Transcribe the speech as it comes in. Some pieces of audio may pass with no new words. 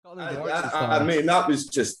I mean, that was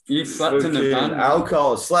just you slept in the van.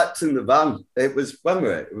 Alcohol. Slept in the van. It was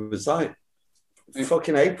it was like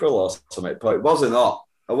fucking April or something, but it wasn't hot.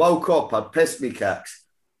 I woke up, I'd pissed me cacks,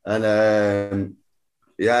 and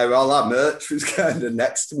all that merch was kind of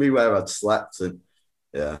next to me where I'd slept, and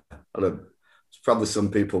it's probably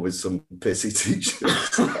some people with some pissy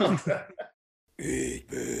t-shirts.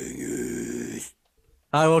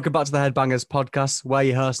 Hi, welcome back to the Headbangers podcast. We're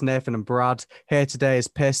your hosts, Nathan and Brad. Here today is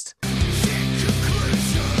Pissed.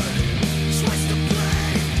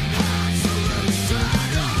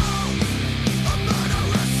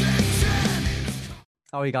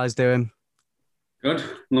 How are you guys doing? Good.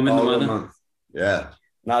 Loving the weather. Man. Yeah.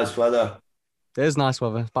 Nice weather. It is nice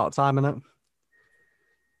weather. About time, isn't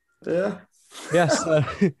it? Yeah. Yes.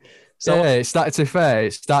 So yeah, it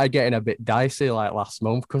started getting a bit dicey like last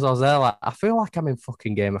month because I was there like I feel like I'm in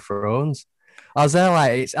fucking Game of Thrones. I was there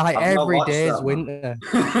like it's like every day is winter.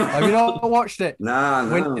 Have you not watched it?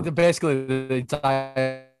 Nah. Basically, the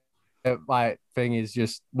entire like thing is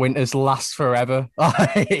just winters last forever.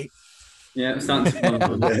 Yeah, it starts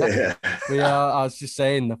to Yeah, I was just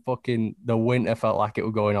saying the winter felt like it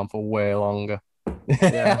was going on for way longer.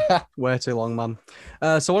 Yeah, way too long, man.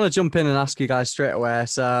 So I want to jump in and ask you guys straight away.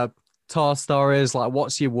 So tour stories, like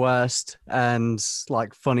what's your worst and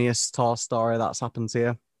like funniest tour story that's happened to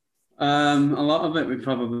you? A lot of it we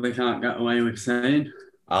probably can't get away with saying.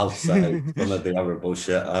 I'll say some of the horrible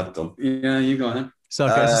shit I've done. Yeah, you go ahead. So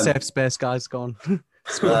okay, it's a safe space, guys. Go on.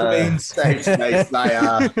 Safe space,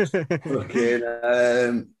 fucking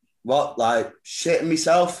like shitting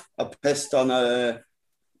myself. I pissed on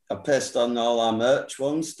all our merch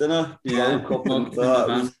once, didn't I? Yeah. Woke up and thought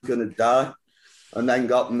I was gonna die, and then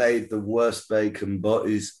got made the worst bacon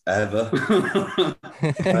butties ever.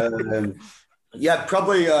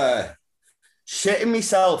 Probably shitting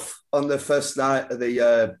myself on the first night of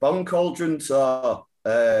the Bomb Cauldron tour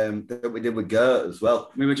that we did with Gert as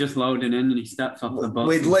well. We were just loading in and he stepped off the bus.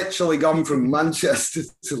 We'd literally gone from Manchester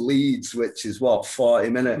to Leeds, which is 40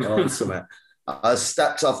 minutes or something. I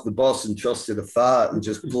stepped off the bus and trusted a fart and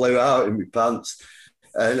just blew out in my pants.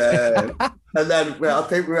 And then I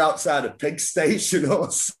think we were outside a pig station or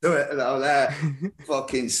something, and I was there,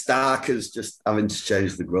 fucking starkers, just having to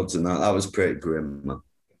change the grubs and that. That was pretty grim, man.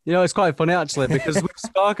 You know, it's quite funny actually because we've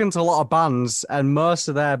spoken to a lot of bands, and most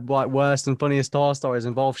of their like worst and funniest tour stories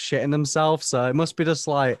involve shitting themselves. So it must be just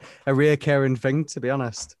like a reoccurring thing, to be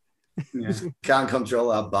honest. Yeah. Can't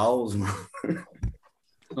control our bowels, man.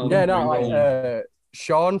 Yeah, no, like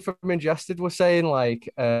Sean from Ingested was saying like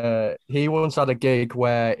he once had a gig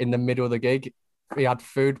where in the middle of the gig he had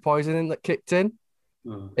food poisoning that kicked in.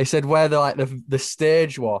 He said where the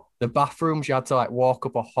stage was, the bathrooms you had to like walk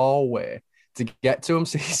up a hallway to get to him.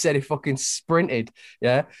 So he said he fucking sprinted,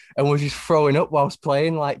 and was just throwing up whilst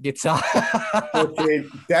playing like guitar.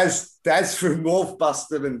 Des from Wolf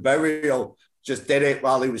Bastard and Burial just did it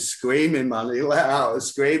while he was screaming, man. He let out a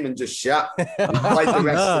scream and just shat. Like the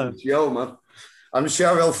rest of the show, man. I'm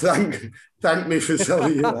sure he'll thank me for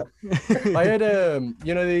telling you that. I had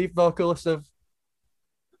the vocalist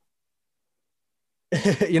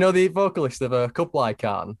of a Couple I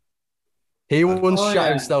Can. He once shot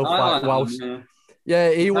himself whilst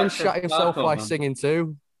he once shot himself by singing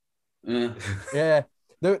too. Yeah. Yeah.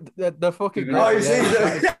 The fucking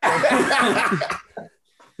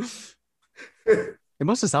It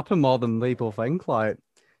must have happened more than people think. Like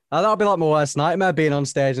that'll be like my worst nightmare, being on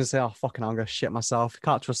stage and say, "Oh fucking, I'm gonna shit myself."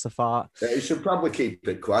 Can't trust the fart. Yeah, you should probably keep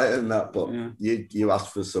it quiet in that, but you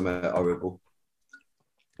asked for something horrible.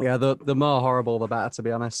 Yeah, the more horrible, the better. To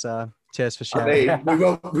be honest. Cheers for sharing. I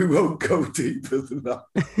mean, we won't go deeper than that.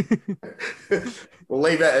 We'll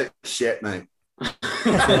leave it at shit, mate.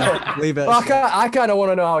 Leave it. Well, I kind of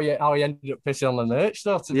want to know how he ended up pissing on the merch,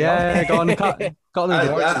 though. Go on.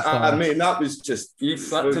 I mean, that was just you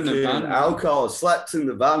slept in the van. Alcohol. Slept in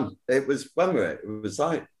the van. It was it was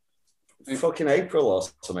like fucking April or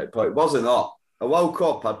something, but it wasn't hot. I woke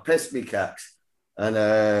up, I'd pissed me cacks, and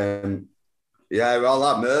all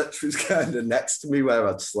that merch was kind of next to me where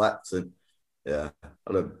I'd slept, and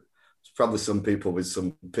it's probably some people with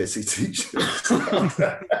some pissy t-shirts. Did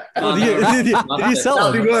you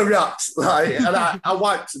sell them? They were wraps, and I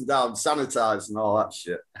wiped them down, sanitised and all that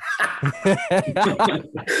shit.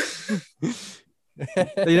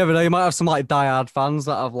 You never know, you might have some like diehard fans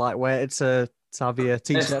that have like waited to have your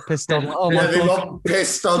t-shirt pissed on. They want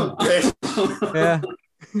pissed on piss. Yeah.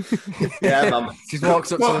 Yeah, man. Just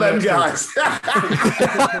walks up to What the them merch guys?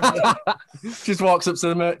 booth. Just walks up to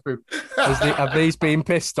the merch booth. Have these been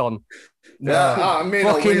pissed on? No. Yeah, I mean,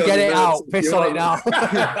 fucking get it out. if Piss you on it want.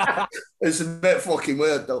 now. It's a bit fucking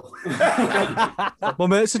weird, though. My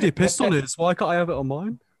mate said he pissed on it, so why can't I have it on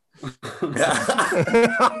mine?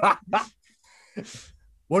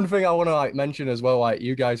 One thing I want to like mention as well, like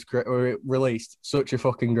you guys released such a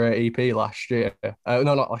fucking great EP last year. No,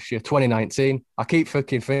 not last year, 2019. I keep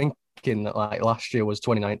fucking thinking that like last year was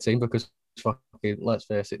 2019 because fucking, let's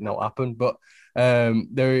face it, not happened. But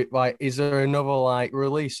there, like, is there another like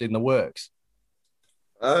release in the works?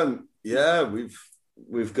 Yeah,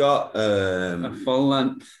 we've got a full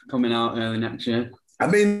length coming out early next year. I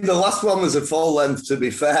mean, the last one was a full length, to be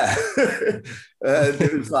fair.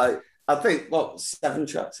 It was like, I think, what, 7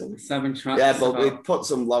 tracks? 7 tracks. Yeah, but we put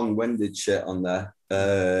some long-winded shit on there.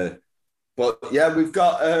 But yeah, we've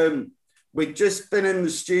got, we've just been in the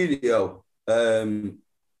studio.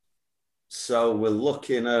 So we're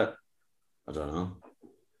looking at, I don't know.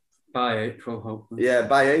 By April, hopefully. Yeah,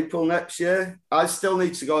 by April next year. I still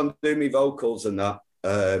need to go and do my vocals and that.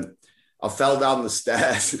 I fell down the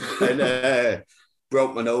stairs and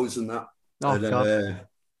broke my nose and that. Oh, and, God.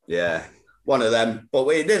 Yeah, one of them. But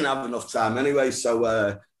we didn't have enough time anyway, so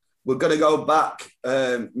we're going to go back,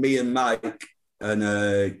 me and Mike,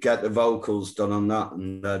 and get the vocals done on that.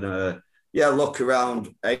 And then, yeah, look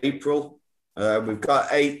around April. We've got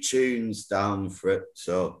 8 tunes down for it,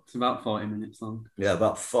 so it's about 40 minutes long. Yeah,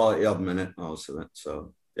 about 40 odd minutes or something.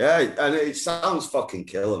 So yeah, and it sounds fucking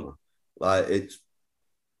killer, man. Like it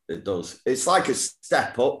does. It's like a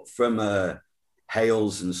step up from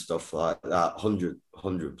Hales and stuff like that.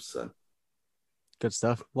 100%. Good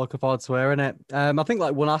stuff. Looking forward to hearing it. I think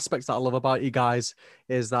like one aspect that I love about you guys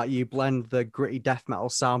is that you blend the gritty death metal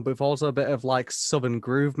sound, but with also a bit of like southern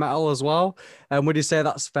groove metal as well. And would you say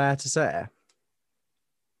that's fair to say?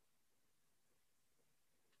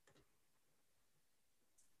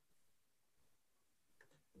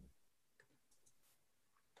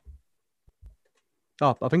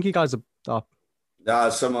 Oh, I think you guys are. Oh. Nah,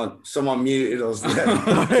 someone muted us.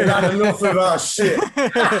 They had enough of our shit.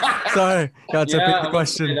 Sorry, got to pick the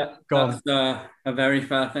question. That's a very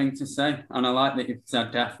fair thing to say, and I like that you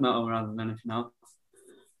said death metal rather than anything else,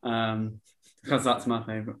 because that's my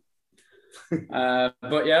favourite.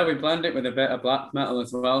 But yeah, we blend it with a bit of black metal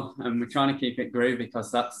as well, and we're trying to keep it groovy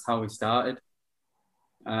because that's how we started.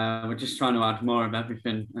 We're just trying to add more of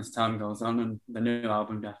everything as time goes on, and the new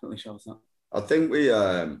album definitely shows that. I think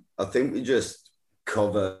we just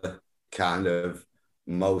cover kind of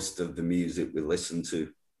most of the music we listen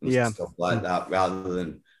to and stuff like that, rather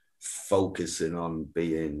than focusing on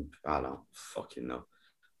being, I don't fucking know,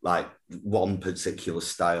 like one particular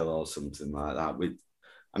style or something like that. We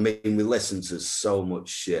listen to so much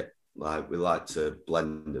shit. Like we like to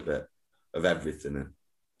blend a bit of everything in.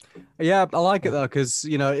 Yeah, I like it though, because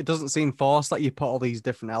you know it doesn't seem forced. Like you put all these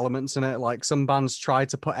different elements in it. Like some bands try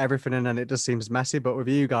to put everything in, and it just seems messy. But with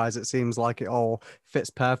you guys, it seems like it all fits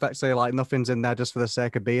perfectly. Like nothing's in there just for the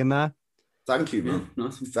sake of being there. Thank you, man.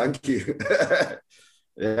 Thank you.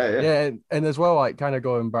 Yeah, and as well, like kind of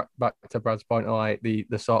going back to Brad's point, like the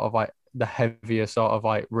sort of like the heavier sort of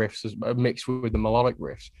like riffs mixed with the melodic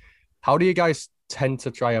riffs. How do you guys tend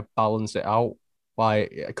to try to balance it out?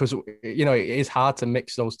 Like, because you know it is hard to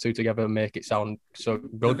mix those two together and make it sound so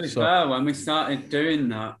good. To be fair, when we started doing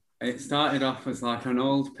that, it started off as like an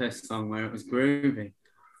old Piss song where it was groovy,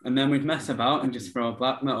 and then we'd mess about and just throw a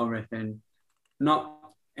black metal riff in, not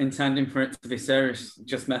intending for it to be serious,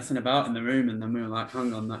 just messing about in the room, and then we were like,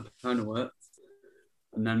 "Hang on, that kind of works,"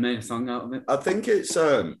 and then made a song out of it. I think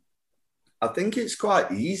it's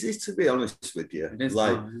quite easy, to be honest with you. It is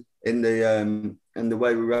like fun. in the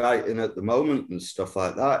way we're writing at the moment and stuff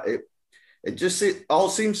like that. It all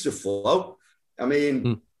seems to flow. I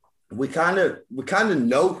mean, we kind of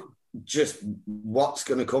know just what's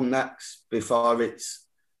going to come next before it's,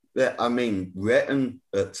 I mean, written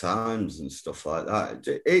at times and stuff like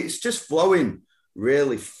that. It's just flowing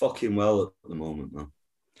really fucking well at the moment, man.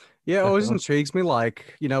 Yeah, it always intrigues me,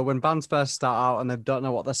 like, you know, when bands first start out and they don't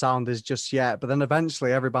know what the sound is just yet, but then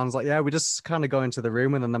eventually every band's like, yeah, we just kind of go into the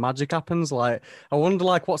room and then the magic happens. Like, I wonder,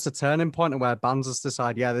 like, what's the turning point where bands just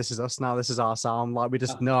decide, yeah, this is us now, this is our sound, like, we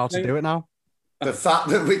just know how to do it now? The fact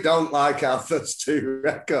that we don't like our first 2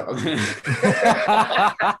 records.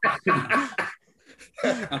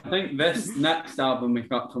 I think this next album we've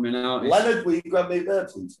got coming out Leonard, will you grab me there,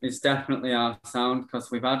 please? It's definitely our sound because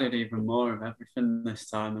we've added even more of everything this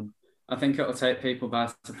time, and I think it'll take people by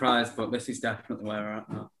surprise, but this is definitely where we're at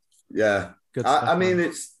now. Yeah. Good stuff, I mean,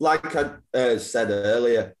 it's like I said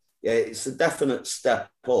earlier, yeah, it's a definite step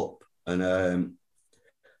up, and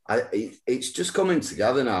it's just coming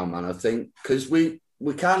together now, man. I think because we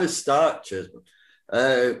kind of started,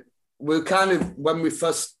 we kind of when we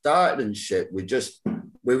first started and shit, we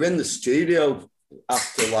were in the studio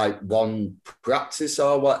after like one practice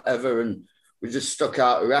or whatever, and we just stuck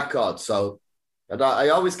out a record. So I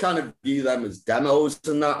always kind of view them as demos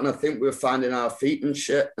and that, and I think we're finding our feet and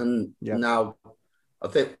shit. And now I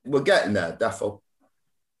think we're getting there, defo.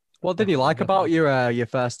 What did you like about your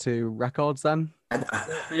first two records then?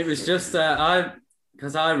 It was just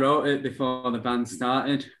because I wrote it before the band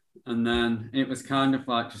started, and then it was kind of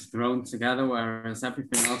like just thrown together, whereas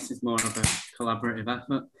everything else is more of a collaborative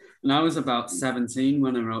effort. And I was about 17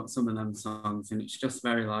 when I wrote some of them songs, and it's just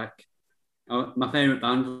very like, my favourite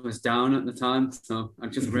band was Down at the time, so I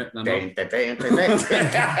just ripped them up.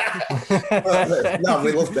 No,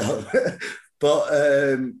 we love them. But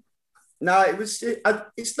no,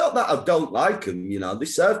 it's not that I don't like them, you know, they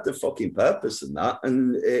served the fucking purpose and that,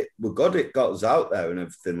 and we're good, it got us out there and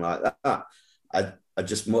everything like that. I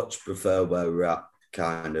just much prefer where we're at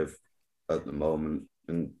kind of at the moment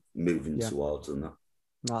and moving towards and that.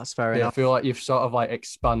 That's fair enough. I feel like you've sort of like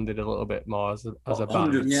expanded a little bit more as a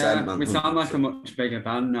band. Yeah, man, we sound like a much bigger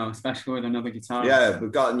band now, especially with another guitarist. Yeah,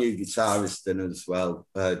 we've got a new guitarist in as well,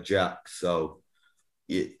 Jack. So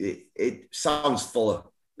it sounds fuller.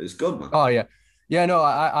 It's good, man. Oh yeah, yeah. No,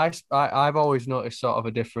 I've always noticed sort of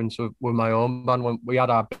a difference with my own band when we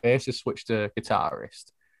had our bassist switch to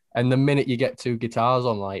guitarist, and the minute you get two guitars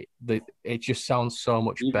on, like it just sounds so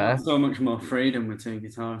much better. So much more freedom with two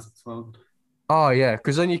guitars as well. Oh yeah,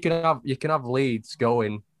 because then you can have leads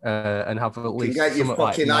going and have at least you can get your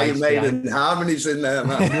fucking like Iron Maiden harmonies in there,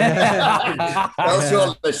 man. That's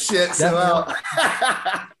what the shit's about.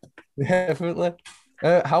 Definitely.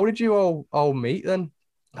 How did you all meet then?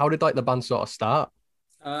 How did like the band sort of start?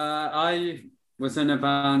 I was in a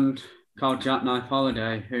band called Jackknife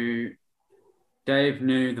Holiday, who Dave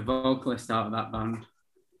knew the vocalist out of that band,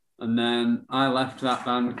 and then I left that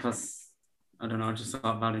band because I don't know, I just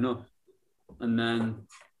thought bad enough. And then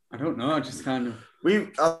I don't know, I just kind of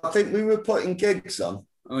I think we were putting gigs on.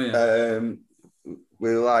 Oh yeah.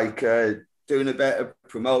 We were like doing a bit of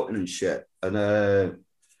promoting and shit. And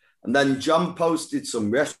then John posted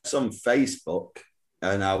some riffs on Facebook,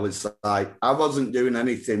 and I was like, I wasn't doing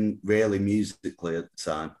anything really musically at the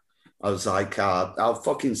time. I was like, I'll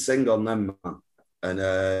fucking sing on them, man. And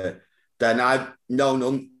then I've known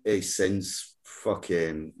Unty since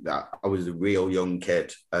fucking I was a real young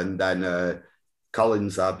kid. And then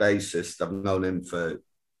Collins, our bassist, I've known him for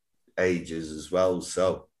ages as well.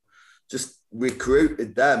 So just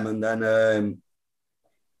recruited them, and then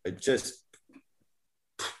it just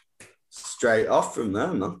straight off from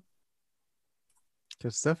there, man.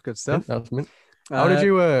 Good stuff. Good stuff. How did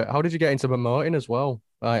you get into promoting as well?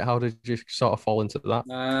 Like, how did you sort of fall into that?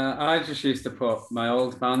 I just used to put my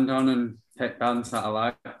old band on and pick bands that I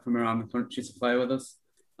like from around the country to play with us,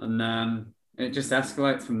 and then it just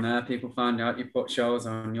escalates from there. People find out you put shows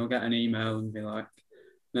on, you'll get an email and be like,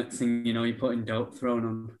 next thing you know, you're putting Dope Throne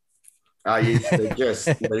on. I used to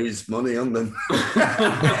just lose money on them.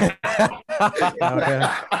 Okay.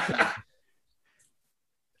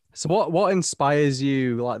 So what inspires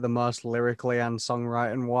you like the most lyrically and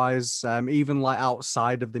songwriting wise, even like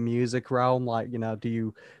outside of the music realm? Like, you know, do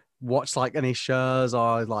you watch like any shows,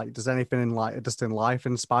 or like does anything in like just in life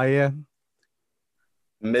inspire you?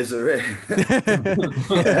 Misery. Good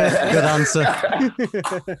answer.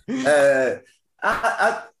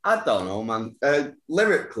 I don't know, man.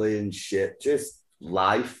 Lyrically and shit, just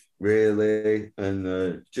life really,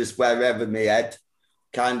 and just wherever my head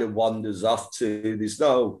kind of wanders off to.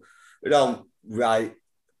 We don't write.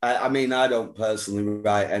 I mean, I don't personally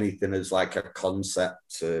write anything as like a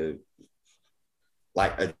concept to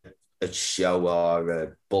like a show or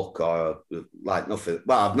a book or like nothing.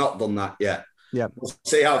 Well, I've not done that yet. Yeah. We'll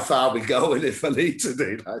see how far we go and if I need to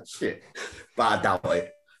do that shit. But I doubt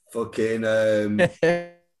it. Fucking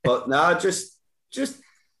but no, just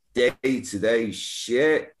day-to-day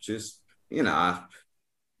shit. Just, you know,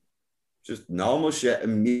 just normal shit.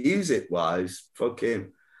 And music-wise,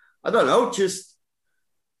 fucking, I don't know, just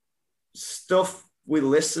stuff we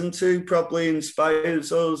listen to probably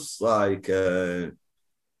inspires us. Like, I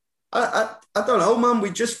don't know, man.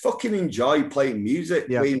 We just fucking enjoy playing music.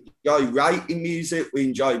 Yeah. We enjoy writing music. We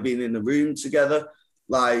enjoy being in the room together.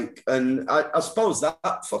 Like, and I suppose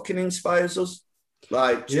that fucking inspires us.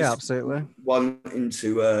 Like, just absolutely. wanting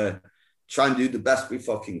to try and do the best we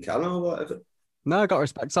fucking can or whatever. No, I got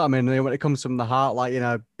respect. I mean, when it comes from the heart, like,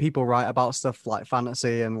 people write about stuff like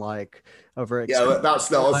fantasy and like over. Yeah, that's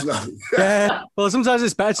not us. No. Yeah. Well, sometimes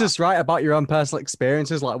it's better to just write about your own personal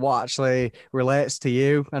experiences, like what actually relates to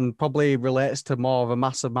you and probably relates to more of a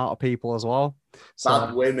massive amount of people as well.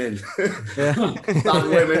 Bad women. Yeah. Bad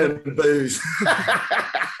women and booze.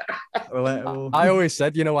 Relatable. I always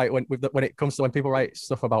said, like when it comes to when people write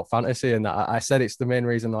stuff about fantasy and that, I said it's the main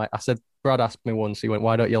reason. Like I said, Brad asked me once, he went,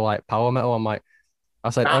 "Why don't you like power metal?" I'm like, I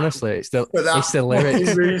said, honestly, it's the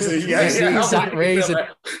lyrics. Reason. Yeah, it's the exact reason.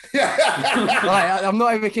 Yeah. Like, I'm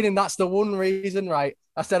not even kidding. That's the one reason, right?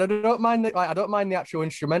 I said I don't mind the actual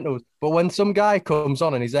instrumentals, but when some guy comes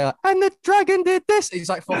on and he's there, like, and the dragon did this, he's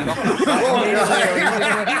like, fuck off.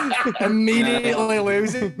 Like, immediately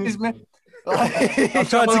loses me. I'm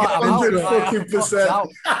trying to get 100%.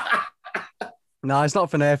 No, it's not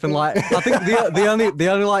for Nathan. Like, I think the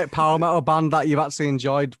only like power metal band that you've actually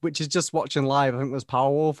enjoyed, which is just watching live, I think was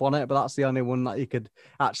Powerwolf on it, but that's the only one that you could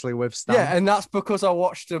actually withstand. Yeah, and that's because I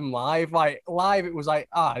watched them live. Like live, it was like,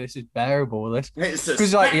 this is bearable. This it's a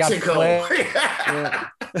spectacle. Like, he had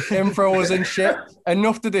intros and shit,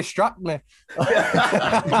 enough to distract me. You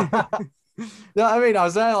know what I mean? I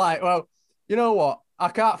was there like, well, you know what? I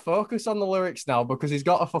can't focus on the lyrics now because he's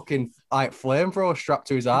got a fucking like flamethrower strapped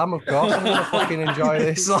to his arm. Of course, I'm gonna fucking enjoy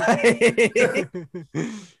this. I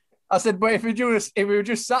said, but if we were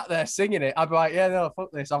just sat there singing it, I'd be like, yeah, no, fuck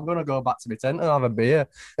this. I'm gonna go back to my tent and have a beer.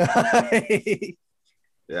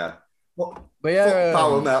 Yeah. But yeah,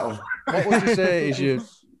 power metal. What would you say is your?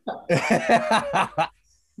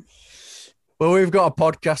 Well, we've got a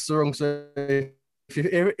podcast to run, so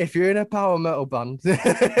if you're in a power metal band,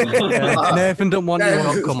 Nathan don't want you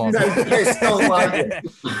to come on. They still like it.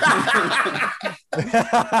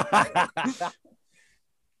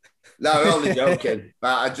 No, I'm only joking.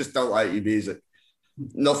 But I just don't like your music.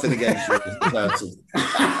 Nothing against you as a person.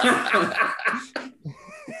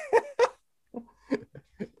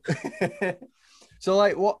 So,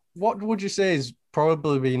 like, what would you say has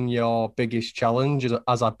probably been your biggest challenge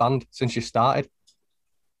as a band since you started?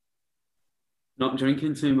 Not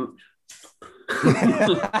drinking too much.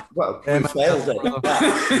 Well, we failed it.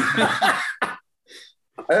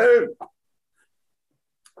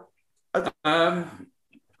 I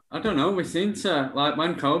don't know. We seem to, like,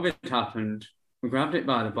 when COVID happened, we grabbed it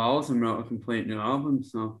by the balls and wrote a complete new album.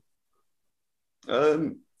 So,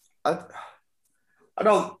 I'm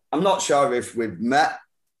not sure if we've met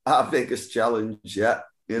our biggest challenge yet.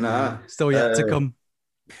 Still yet to come.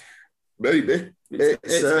 Maybe.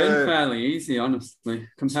 It's been fairly easy, honestly,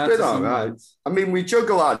 compared to some others. I mean, we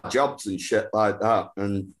juggle our jobs and shit like that,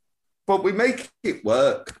 but we make it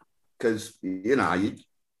work because you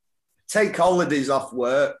take holidays off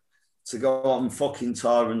work to go on fucking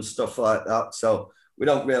tour and stuff like that. So we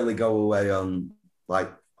don't really go away on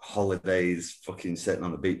like holidays, fucking sitting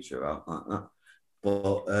on the beach or out like that.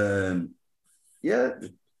 But yeah,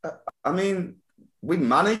 I mean, we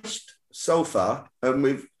managed so far,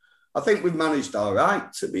 and I think we've managed all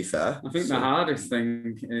right, to be fair. I think the hardest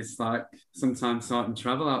thing is like sometimes sorting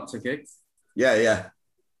travel out to gigs. Yeah.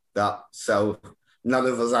 So none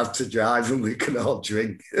of us have to drive and we can all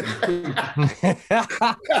drink.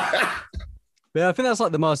 Yeah, I think that's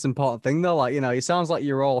like the most important thing though. Like, it sounds like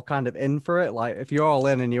you're all kind of in for it. Like if you're all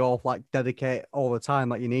in and you all like dedicate all the time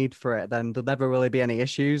that you need for it, then there'll never really be any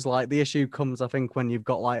issues. Like the issue comes, I think, when you've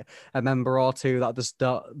got like a member or two that just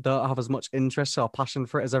don't have as much interest or passion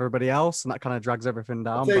for it as everybody else, and that kind of drags everything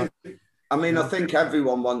down. I think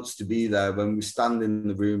everyone wants to be there when we stand in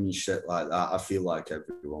the room and shit like that. I feel like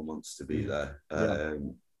everyone wants to be there.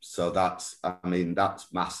 So that's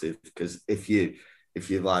massive, because if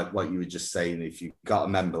you like what you were just saying, if you've got a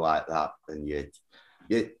member like that, then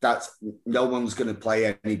that's no one's going to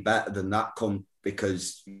play any better than that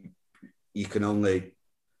because you can only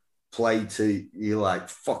play to your like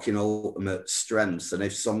fucking ultimate strengths. And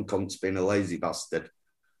if some cunt's being a lazy bastard,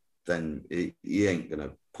 then he ain't going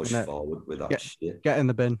to push forward with that shit. Get in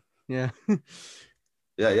the bin. Yeah.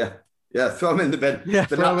 Yeah. Throw him in the bin. Yeah,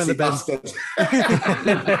 the Nazi bastard.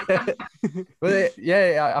 But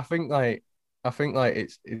I think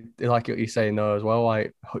it's like what you're saying though as well,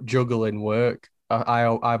 like juggling work.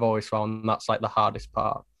 I've always found that's like the hardest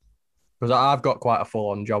part, because I've got quite a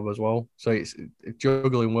full-on job as well. So it's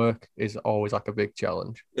juggling work is always like a big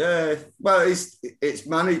challenge. Yeah, well, it's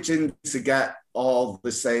managing to get all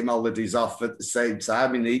the same holidays off at the same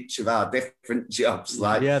time in each of our different jobs.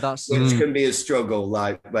 Like, which can be a struggle.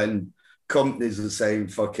 Like when companies are saying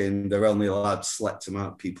fucking they're only allowed to select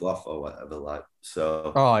amount of people off or whatever. Like,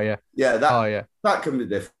 so. Oh yeah. Yeah, that can be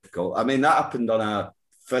difficult. I mean, that happened on our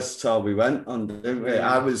first tour we went on, didn't we?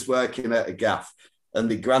 I was working at a gaff and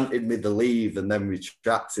they granted me the leave and then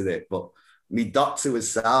retracted it. But my doctor was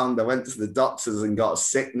sound. I went to the doctors and got a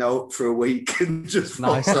sick note for a week and just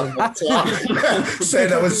Nice. saying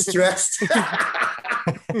I was stressed.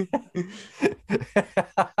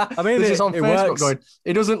 I mean, This is on it Facebook works. going,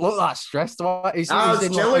 he doesn't look that stressed. He's I was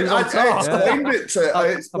in, chilling. he's on I tour. explained it to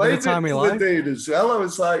Having the time of your the life. dude as well. I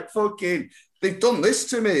was like, fucking, they've done this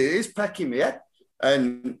to me. He's pecking me head.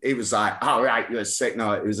 And he was like, all right, you're sick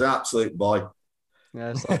now. He was an absolute boy.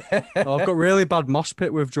 Yeah, it's like, oh, I've got really bad mosh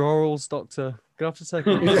pit withdrawals, doctor. Gonna have to take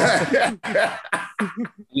it. Yeah. I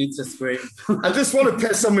need to scream. I just want to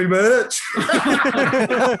piss on my merch.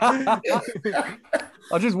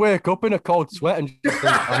 I just wake up in a cold sweat and just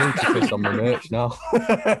think, I need to piss on my merch now.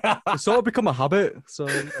 It's sort of become a habit. So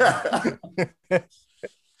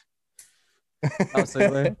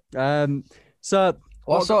absolutely. So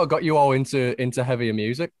What sort of got you all into heavier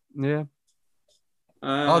music? yeah.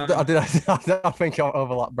 I think I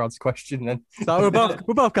overlapped Brad's question then. So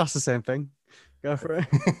we both cast the same thing. Go for it.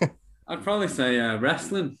 I'd probably say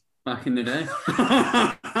wrestling back in the day.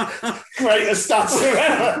 Greatest dancer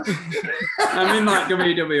ever. I mean, like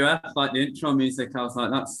WWF, like the intro music, I was like,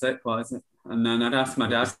 that's sick, what is it? And then I'd ask my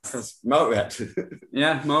dad, because, Motorhead.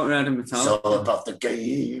 yeah, Motorhead and It's all Metallica. about the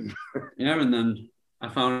game. Yeah, and then I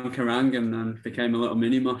found Kerrang and then became a little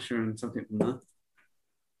mini mosher and took it from there.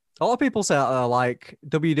 A lot of people say like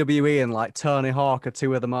WWE and like Tony Hawk are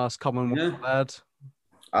two of the most common ones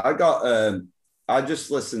I've heard. I just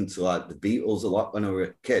listened to like the Beatles a lot when I was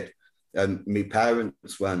a kid, and my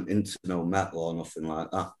parents weren't into no metal or nothing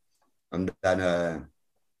like that. And then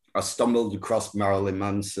I stumbled across Marilyn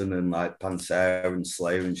Manson and like Pantera and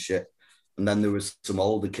Slayer and shit. And then there was some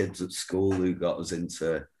older kids at school who got us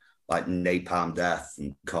into like Napalm Death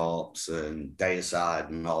and Corpse and Deicide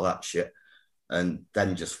and all that shit. And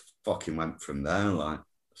then just fucking went from there. Like,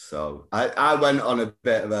 so I went on a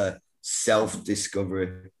bit of a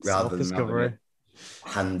self-discovery rather than having it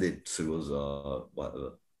handed to us or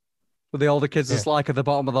whatever. But the older kids is like at the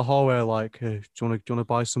bottom of the hallway, like, hey, do you want to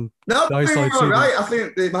buy some? No, they Deicide were all CD? right. I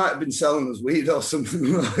think they might have been selling us weed or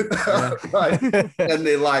something like that. Right. And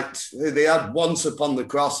they had Once Upon the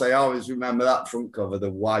Cross. I always remember that front cover,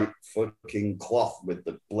 the white fucking cloth with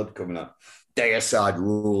the blood coming out. Deicide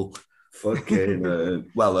Rule. Fucking,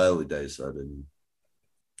 early days, I didn't.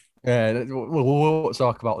 Yeah, we'll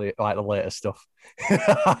talk about the latest stuff.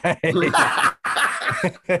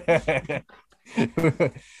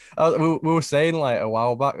 We were saying like a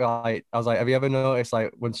while back, like I was like, have you ever noticed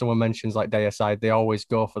like when someone mentions like Deicide, they always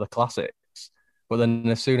go for the classics, but then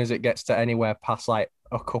as soon as it gets to anywhere past like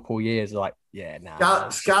a couple years, like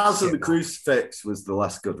Scars of the Crucifix was the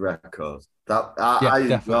last good record. I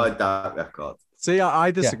enjoyed that record. See, I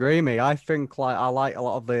disagree, me. I think like I like a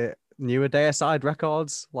lot of the newer Deicide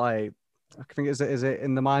records. Like, I think is it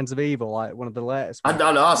In the Minds of Evil, like one of the latest I ones.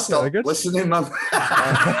 don't know. I stopped listening, man.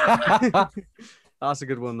 That's a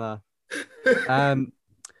good one there.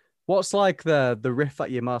 What's like the riff that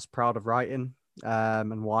you're most proud of writing,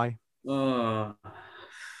 and why? Oh,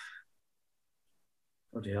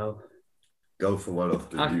 bloody hell. Go for one off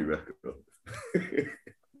the new record.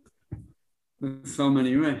 There's so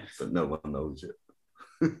many riffs. But no one knows it.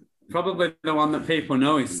 Probably the one that people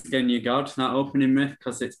know is Skin Your God, that opening riff,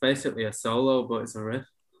 because it's basically a solo, but it's a riff.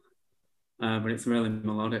 But it's really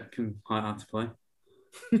melodic and quite hard to play.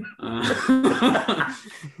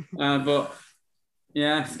 But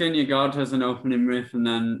yeah, Skin Your God has an opening riff, and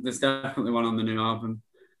then there's definitely one on the new album.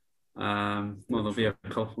 Well, there'll be a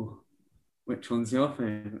couple. Which one's your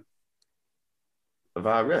favourite? Of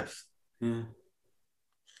our riffs? Yeah.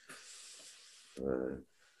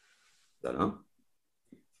 Don't know.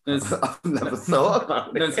 There's, I've never thought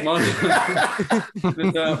about it. there's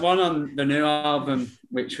one on the new album,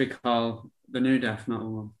 which we call the new death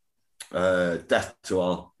metal one. Death to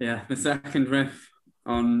All. Yeah, the second riff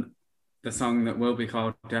on the song that will be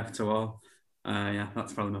called Death to All. Yeah,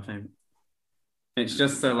 that's probably my favourite. It's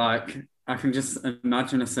just I can just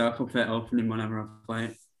imagine a circle pit opening whenever I play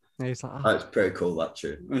it. Yeah, he's like, That's pretty cool, that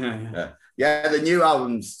tune. Yeah. Yeah, the new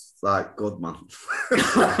album's like good, man. do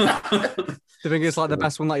you think it's like the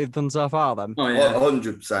best one that you've done so far then? Oh, yeah.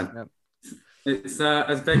 100%. Yep. It's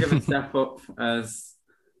as big of a step up as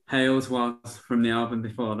Hales was from the album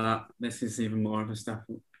before that. This is even more of a step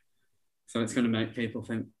up. So it's going to make people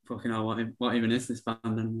think, fucking hell, what even is this band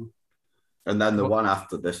anymore? And then the one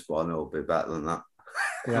after this one will be better than that.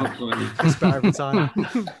 Yeah, Hopefully. it's better every time.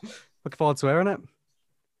 Looking forward to hearing it.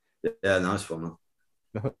 Yeah, nice one,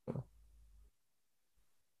 man.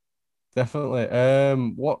 Definitely.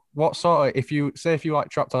 What sort of if you like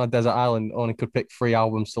trapped on a desert island, only could pick 3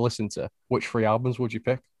 albums to listen to, which 3 albums would you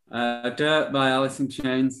pick? Dirt by Alice in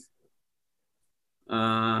Chains.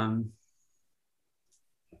 Um,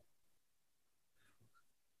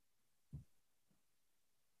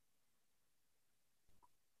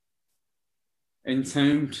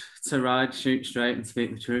 Entombed, To Ride, Shoot Straight, and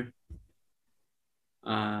Speak the Truth.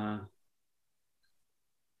 And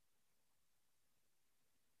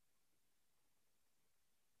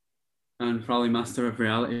probably Master of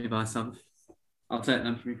Reality by Sabbath. I'll take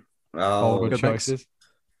them three. All Oh, good choices.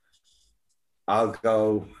 I'll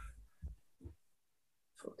go.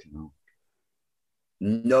 Fucking hell.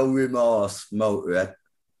 No Remorse, Motorhead.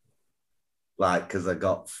 Like, because I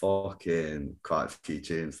got fucking quite a few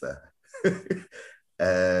tunes there.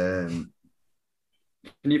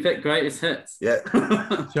 Can you pick greatest hits? Yeah.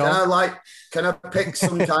 Can I pick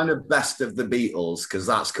some kind of best of the Beatles? Because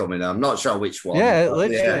that's coming. I'm not sure which one. Yeah,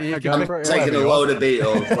 literally. Yeah. I'm taking a load of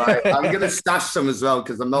Beatles. Like, I'm gonna stash some as well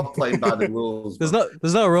because I'm not playing by the rules.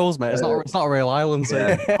 There's no rules, mate. It's not a real island. So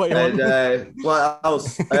yeah. What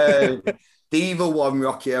else? The Evil One,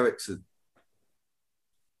 Rocky Erickson.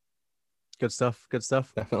 Good stuff.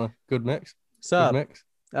 Definitely. Good mix. So, Good mix.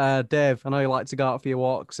 Dave, I know you like to go out for your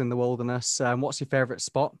walks in the wilderness. What's your favourite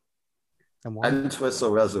spot and why? Entwistle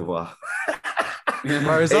Reservoir.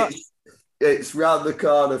 Where is that? It's round the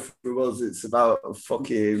corner from us. It's about a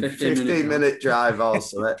fucking 15-minute drive or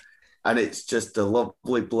something. And it's just a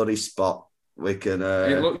lovely bloody spot. We can.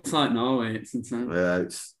 It looks like Norway. It's insane. Yeah,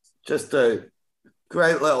 it's just a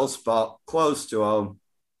great little spot, close to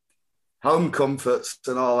home comforts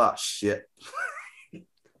and all that shit.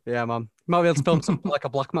 Yeah, man. Might be able to film something like a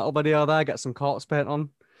black metal video there, get some corpse paint on.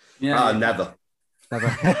 Yeah. Never.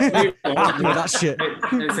 That shit.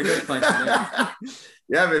 It's a good place to do.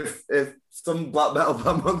 Yeah, if some black metal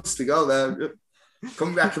band wants to go there,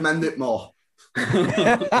 couldn't recommend it more.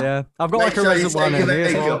 Yeah, I've got like a reservoir near me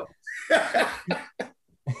as well.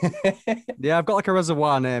 Yeah, I've got like a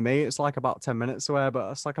reservoir near me. It's like about 10 minutes away, but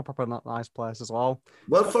it's like a proper nice place as well.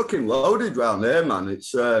 Well, fucking loaded round here, man.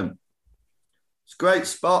 It's a great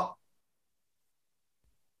spot.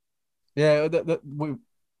 Yeah, we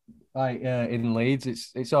like in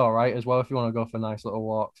Leeds, it's all right as well if you want to go for nice little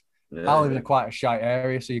walks. Yeah. I live in quite a shite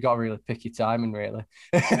area, so you got to really pick your timing. Really,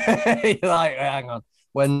 you're like, hang on,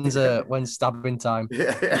 when's stabbing time?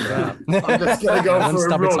 Yeah. I'm just gonna go for a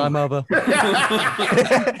stabbing run. time over.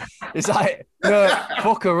 It's like, no,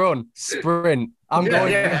 fuck a run, sprint. I'm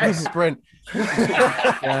going for a sprint.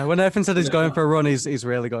 Yeah, when Nathan said he's going for a run, he's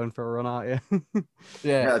really going for a run, aren't you?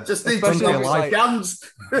 Yeah, just need to Especially know like- my guns.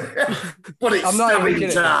 But it's I'm not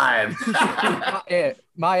even stabbing kidding. time.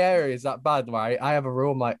 My area is that bad, right? I have a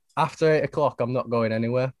rule, like after 8 o'clock, I'm not going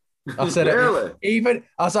anywhere. I said Really? even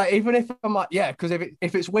if I'm like, yeah, because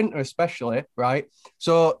if it's winter especially, right?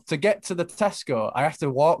 So to get to the Tesco, I have to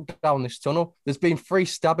walk down this tunnel. There's been 3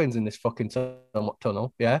 stabbings in this fucking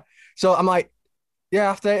tunnel, yeah. So I'm like, yeah,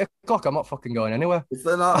 after 8 o'clock, I'm not fucking going anywhere. Is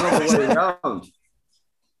there not another way around?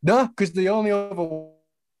 No, because the only other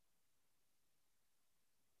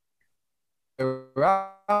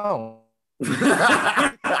around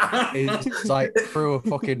is like through a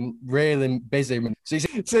fucking really busy. So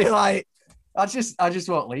like, I just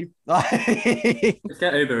won't leave. Just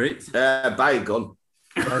get Uber Eats. Buy a gun.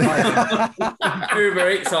 Uber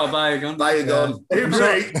Eats or buy a gun. Buy a gun.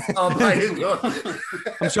 Uber Eats or buy a gun.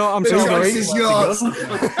 I'm sure The Uber choice Eats is yours.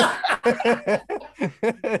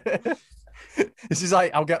 This is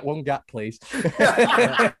like, I'll get 1 gap, please.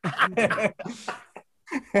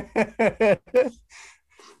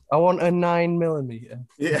 I want a 9mm.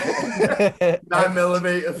 Yeah.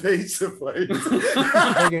 9mm pizza, please.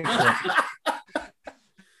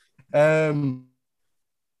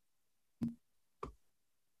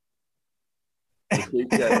 Keep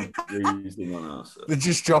getting freezing on us. They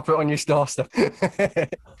just drop it on your doorstep.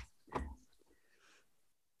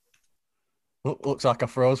 Looks like I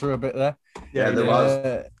froze for a bit there. Yeah, there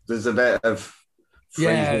was. There's a bit of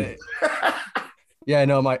freezing. Yeah,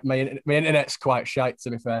 no, my internet's quite shite,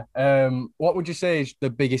 to be fair. What would you say is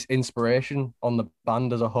the biggest inspiration on the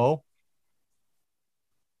band as a whole?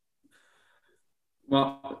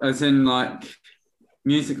 Well, as in like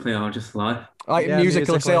musically or just live? Like Yeah,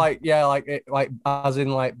 musically, say musically. like as in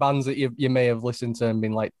like bands that you may have listened to and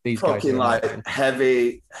been like, these guys. Fucking are like amazing.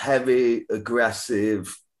 heavy,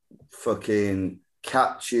 aggressive, fucking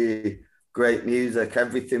catchy, great music.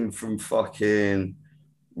 Everything from fucking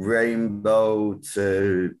Rainbow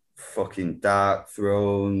to fucking Dark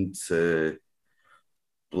Throne to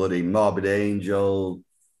bloody Morbid Angel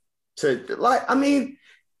to like, I mean,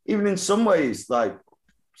 even in some ways, like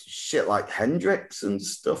shit like Hendrix and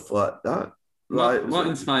stuff like that. What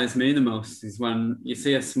inspires me the most is when you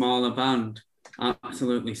see a smaller band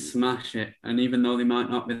absolutely smash it, and even though they might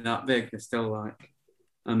not be that big, they're still like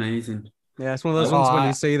amazing. Yeah, it's one of those ones when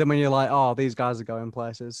you see them and you're like, oh, these guys are going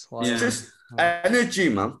places. Like, it's just energy,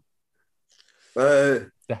 man.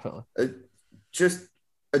 Definitely. Just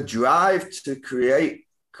a drive to create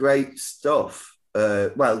great stuff.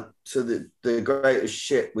 To the greatest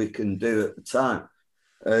shit we can do at the time.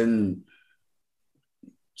 And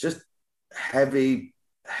just heavy,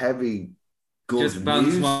 good just bands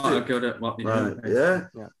music. what are good at what they do. Yeah.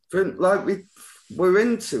 Like we're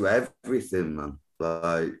into everything, man.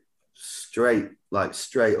 Like straight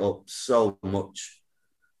up so much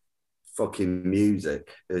fucking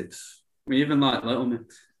music. It's we even like Little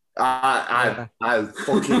Mix. I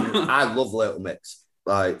love Little Mix.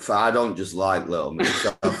 Like I don't just like Little Mix.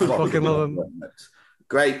 I fucking love them.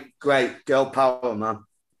 Great girl power, man.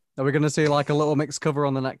 Are we going to see like a Little Mix cover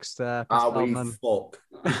on the next fuck? No,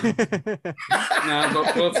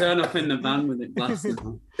 but we'll turn up in the van with it blasted.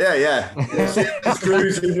 Yeah.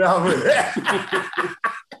 Cruising around with it.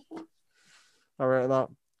 All right, that. Are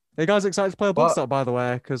you guys excited to play Bloodstock, by the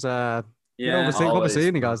way? Because we'll be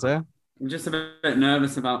seeing you guys there. I'm just a bit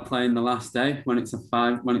nervous about playing the last day when it's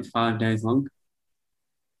 5 days long.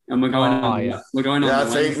 And we're going on. We're going on. Yeah, I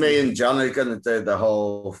think me and John are going to do the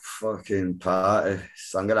whole fucking party.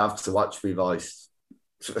 So I'm going to have to watch my voice,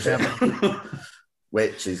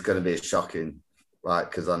 which is going to be shocking, right?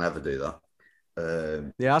 Because I never do that.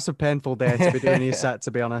 Yeah, that's a painful day to be doing your set.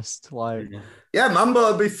 To be honest, like, yeah, man, but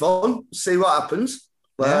it'll be fun. See what happens.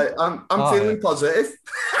 Like, I'm feeling positive.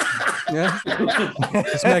 Yeah,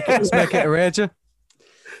 let's make it a rager.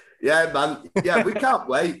 Yeah, man. Yeah, we can't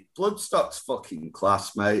wait. Bloodstock's fucking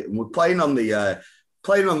class, mate. And we're playing on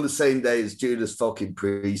the same day as Judas fucking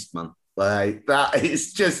Priest, man. Like that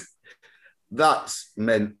is just that's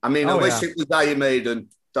mint. I mean, I wish it was Iron Maiden.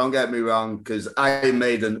 Don't get me wrong, because Iron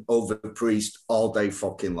Maiden over Priest all day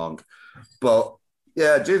fucking long. But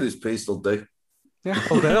yeah, Judas Priest will do. Yeah,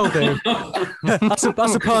 they'll do. I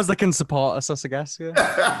suppose they can support us, I guess.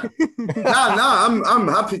 Yeah. No, I'm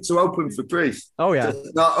happy to open for Priest. Oh yeah,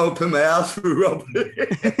 just not open my house for Rob.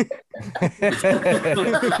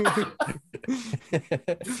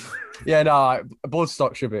 Yeah, no,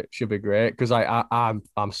 Bloodstock should be great because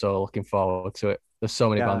I'm so looking forward to it. There's so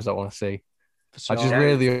many bands I want to see. Sure. I just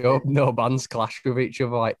really hope no bands clash with each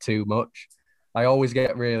other like too much. I always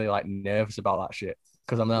get really like nervous about that shit.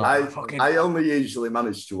 Because I'm like, I only usually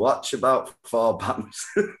manage to watch about 4 bands.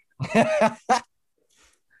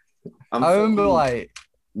 I remember like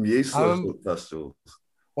useless at festivals.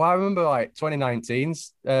 Well, I remember like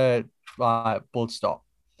 2019's like Bloodstock.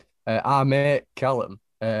 Our mate Callum,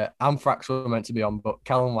 Anthrax were meant to be on, but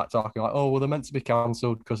Callum like talking like, oh well, they're meant to be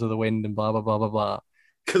cancelled because of the wind and blah blah blah blah blah.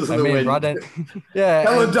 Because of the wind. Yeah.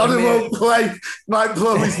 Belladonna won't play. Might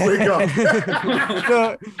blow his wig off.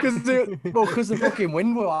 No, because the fucking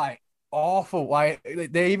wind were like awful. Like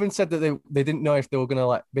they even said that they didn't know if they were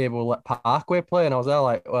gonna be able to let Parkway play, and I was there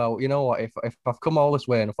like, well, you know what? If I've come all this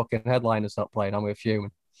way and a fucking headliner's not playing, I'm with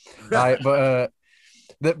human. Right, but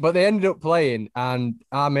they ended up playing, and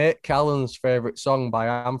our mate Callum's favorite song by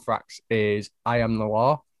Anthrax is "I Am the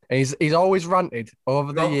Law." He's always ranted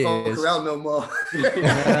over the years. Fuck around no more.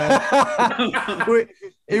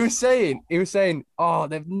 He was saying, oh,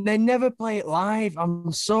 they never play it live.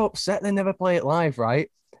 I'm so upset they never play it live,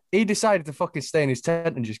 right? He decided to fucking stay in his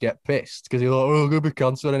tent and just get pissed because he was like, oh, gonna be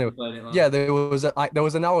cancelled anyway. Yeah, there was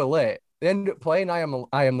an hour late. They ended up playing I Am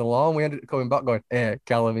the Law, and we ended up coming back going, hey,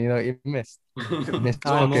 Callum, you know what you missed? Missed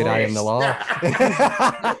fucking I Am the Law.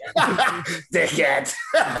 Dickhead.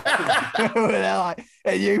 They're like,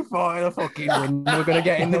 hey, you thought of the fucking wind, we're going to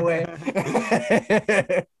get in the way.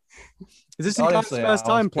 Is this your first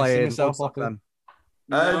time playing Bloodstock then?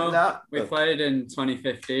 No, we played in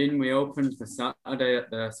 2015. We opened the Saturday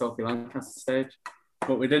at the Sophie Lancaster stage,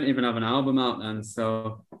 but we didn't even have an album out then,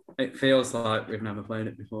 so it feels like we've never played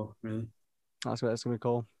it before, really. That's going to be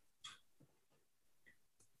cool.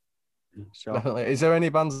 Sure. Definitely. Is there any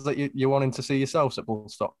bands that you're wanting to see yourselves at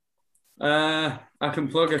Bloodstock? I can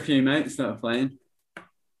plug a few mates that are playing.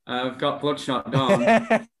 I've got Bloodshot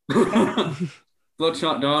Dawn.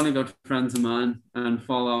 Bloodshot Dawn are good friends of mine, and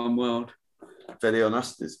Fall On World. Video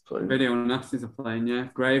Nasty's playing. Video Nasties are playing, yeah.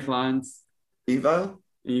 Gravelines. Evo,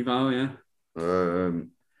 yeah.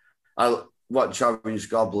 I watch Orange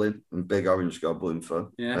Goblin. I'm a big Orange Goblin fan.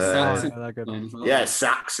 Yeah, Saxon. Well. Yeah,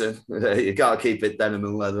 Saxon. You got to keep it denim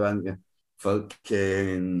and leather, haven't you?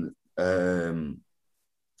 Fucking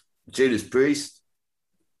Judas Priest.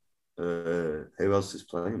 Who else is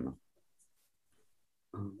playing, man?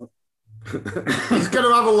 He's going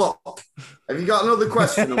to have a look. Have you got another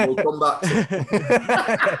question? And we'll come back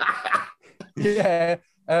to Yeah.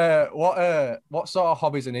 What sort of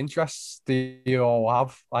hobbies and interests do you all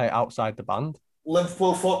have, like, outside the band?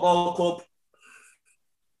 Liverpool Football Club.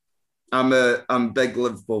 I'm a big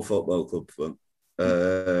Liverpool Football Club fan.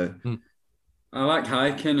 I like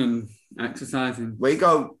hiking and exercising. Me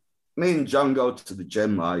and John go to the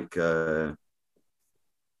gym like a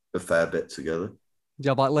fair bit together. Do you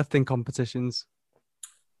have like lifting competitions?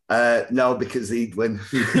 No, because he'd win.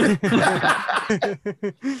 He's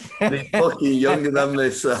fucking younger than me,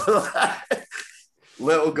 so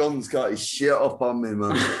Little Gun's got his shit up on me,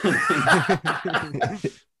 man.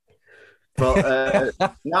 But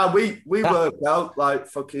now we work out like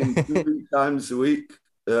fucking 2 times a week.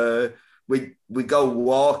 We go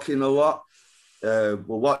walking a lot.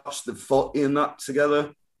 We'll watch the footy and that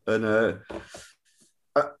together. And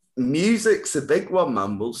music's a big one,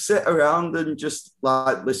 man. We'll sit around and just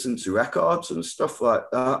like listen to records and stuff like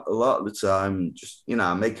that a lot of the time. Just,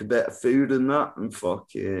 make a bit of food and that and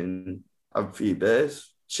fucking have a few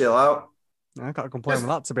beers, chill out. I can't complain with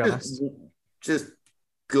that, to be honest. Just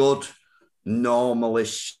good,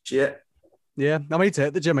 normal-ish shit. Yeah, I need to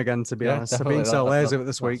hit the gym again, to be honest. I've been so lazy with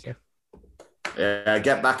this week. Yeah,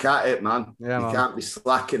 get back at it, man. Yeah, you can't be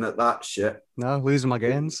slacking at that shit. No, losing my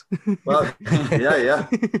gains. Well, yeah.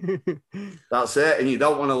 That's it. And you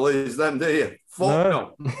don't want to lose them, do you?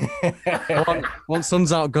 Fuck no. Once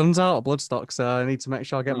sun's out, guns out, bloodstock, so I need to make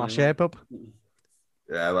sure I get my shape up.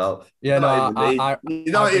 Yeah, well, you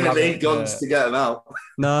don't even need guns to get them out.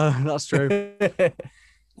 No, that's true.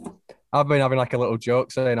 I've been having like a little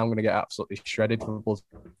joke saying I'm going to get absolutely shredded for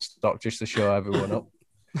bloodstock just to show everyone up.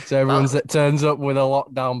 So everyone that turns up with a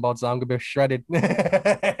lockdown bods, I'm going to be shredded.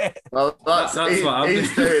 Well, that's what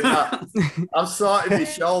he's doing that. I've sorted my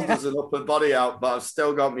shoulders and upper body out, but I've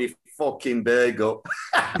still got me fucking big up.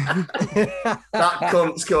 That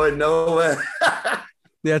cunt's going nowhere.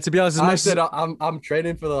 Yeah, to be honest, I'm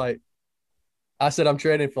training for I'm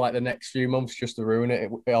training for like the next few months just to ruin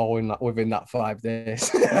it all within that 5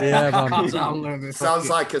 days. Yeah, man. Sounds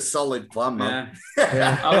like a solid plan, man.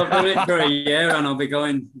 Yeah. I'll have done it for a year and I'll be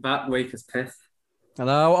going back weak as piss. I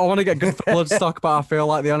know, I want to get good for bloodstock, but I feel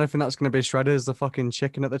like the only thing that's going to be shredded is the fucking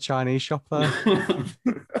chicken at the Chinese shop there.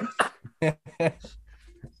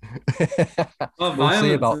 We'll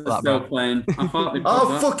see about that, still playing.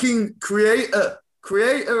 Fucking Creator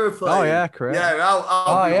of playing. Oh yeah, Creator. Yeah,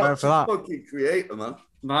 I'll be for that. Fucking Creator, man.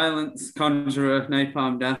 Violence, Conjurer,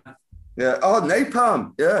 Napalm Death. Yeah. Oh,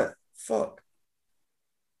 Napalm. Yeah. Fuck.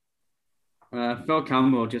 Phil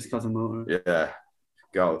Campbell, just because I'm over it. Yeah.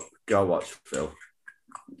 Go watch Phil.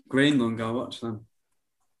 Greenland, go watch them.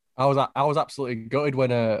 I was absolutely gutted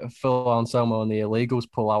when Phil Anselmo and the Illegals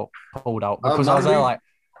pulled out because I was there like.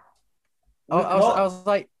 I was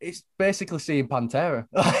like, it's basically seeing Pantera.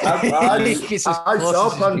 I saw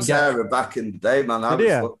Pantera back in the day, man. I was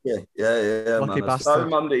lucky. Yeah, lucky man. Bastard. I saw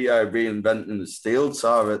him on the Reinventing the Steel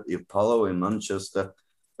tour at the Apollo in Manchester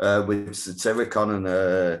with Satyricon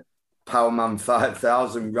and Powerman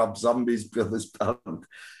 5000, Rob Zombie's brothers band.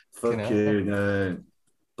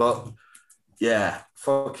 But yeah,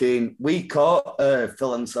 we caught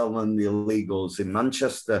Phil Anselmo and the Illegals in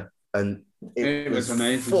Manchester, and it was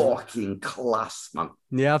amazing. Fucking class, man.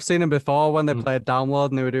 Yeah, I've seen them before when they played Download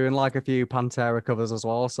and they were doing like a few Pantera covers as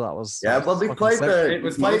well. So that was they played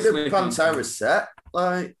the Pantera set,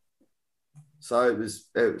 like, so it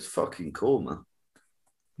was fucking cool, man.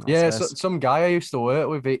 So, some guy I used to work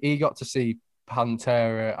with, he got to see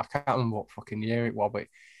Pantera. I can't remember what fucking year it was, but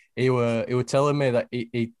he were telling me that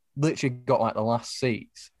he literally got like the last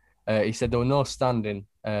seats. He said there were no standing.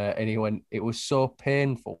 And he went, it was so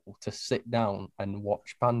painful to sit down and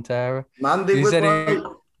watch Pantera. Man, they were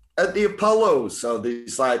at the Apollo, so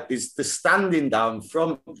there's the standing down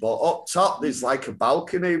front, but up top there's like a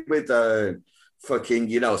balcony with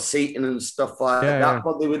fucking, seating and stuff like that. Yeah.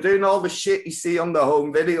 But they were doing all the shit you see on the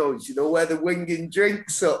home videos, where they're winging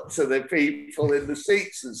drinks up to the people in the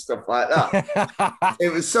seats and stuff like that.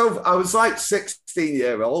 I was like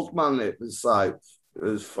 16-year-old, man. It was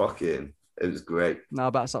great. No,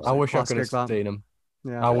 but I wish I could have seen him.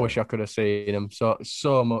 Yeah, I wish I could have seen him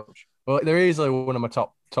so much. But they're easily one of my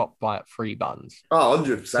top like 3 bands. Oh,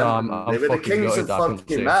 100%. So they were the kings of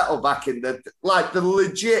fucking metal back in the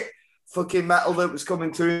legit fucking metal that was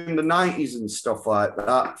coming through in the 90s and stuff like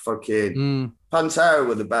that. Fucking Pantera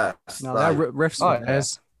were the best. No, their riffs were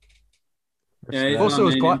theirs. Yeah, he's also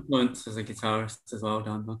was quite influenced as a guitarist as well,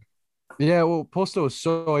 Dan. Yeah, well, Poster was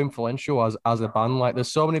so influential as a band. Like,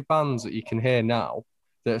 there's so many bands that you can hear now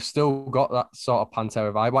that have still got that sort of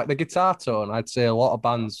Pantera vibe. Like the guitar tone, I'd say a lot of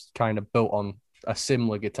bands kind of built on a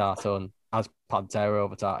similar guitar tone as Pantera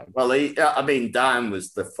over time. Well, Dime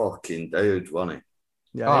was the fucking dude, wasn't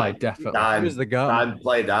he? Yeah, definitely. Dime, he was the guy. Dime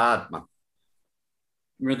played hard, man.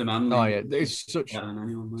 Rhythm and Oh yeah, he's such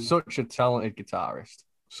a talented guitarist.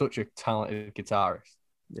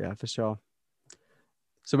 Yeah, for sure.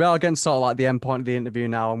 So we are getting sort of like the end point of the interview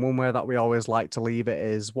now, and one way that we always like to leave it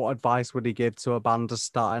is, what advice would he give to a band just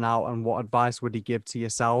starting out, and what advice would he give to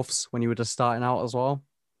yourselves when you were just starting out as well?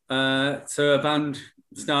 To a band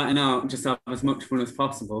starting out, just have as much fun as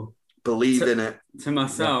possible. Believe in it. To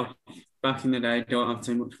myself, back in the day, don't have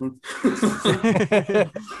too much fun.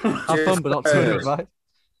 Have fun, but not too much, right?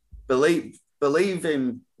 Believe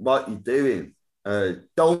in what you're doing.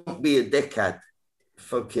 Don't be a dickhead.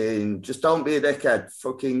 Just don't be a dickhead.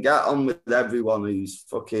 Fucking get on with everyone who's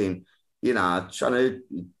fucking, trying to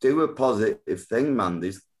do a positive thing, man.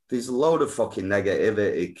 There's a load of fucking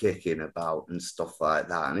negativity kicking about and stuff like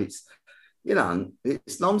that. And it's,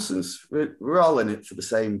 it's nonsense. We're all in it for the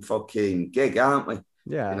same fucking gig, aren't we?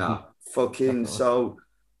 Yeah. Definitely. So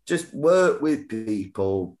just work with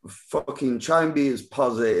people. Fucking try and be as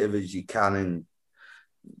positive as you can in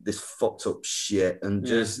this fucked up shit, and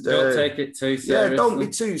just don't take it too seriously. Yeah, don't be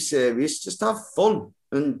too serious. Just have fun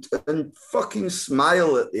and fucking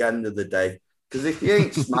smile at the end of the day. Because if you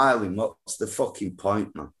ain't smiling, what's the fucking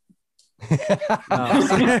point, man? Like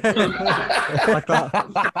that.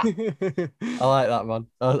 I like that, man.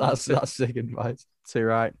 Oh, that's sick advice. Too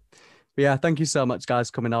right. But yeah, thank you so much,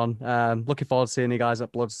 guys, coming on. Looking forward to seeing you guys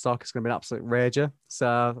at Bloodstock. It's going to be an absolute rager.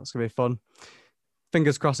 So that's going to be fun.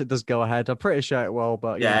 Fingers crossed it does go ahead. I'm pretty sure it will,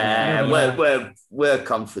 but we're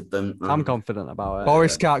confident. Man. I'm confident about it.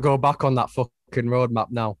 Boris can't go back on that fucking roadmap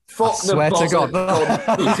now. Fuck I swear to God.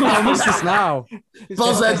 He's promised us now.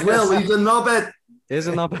 Buzzhead will, he's a knobhead. He's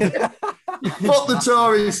a knobhead. Fuck the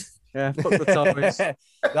Tories. Yeah, fuck the Tories.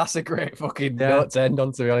 That's a great fucking note to end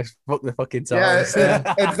on, to be honest. Fuck the fucking Tories.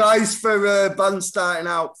 Yeah, advice for bands starting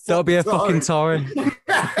out. Don't be a fucking Tory.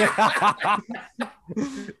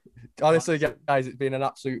 Honestly, guys, it's been an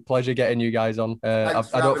absolute pleasure getting you guys on. I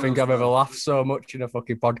don't think I've ever laughed so much in a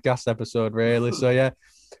fucking podcast episode, really. So yeah,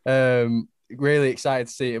 really excited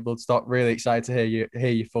to see it at Bloodstock. Really excited to hear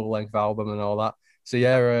your full length album and all that. So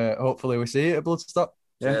yeah, hopefully we see it at Bloodstock.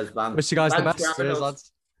 Cheers, man. Wish you guys the best. Cheers,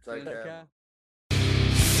 lads. Take care.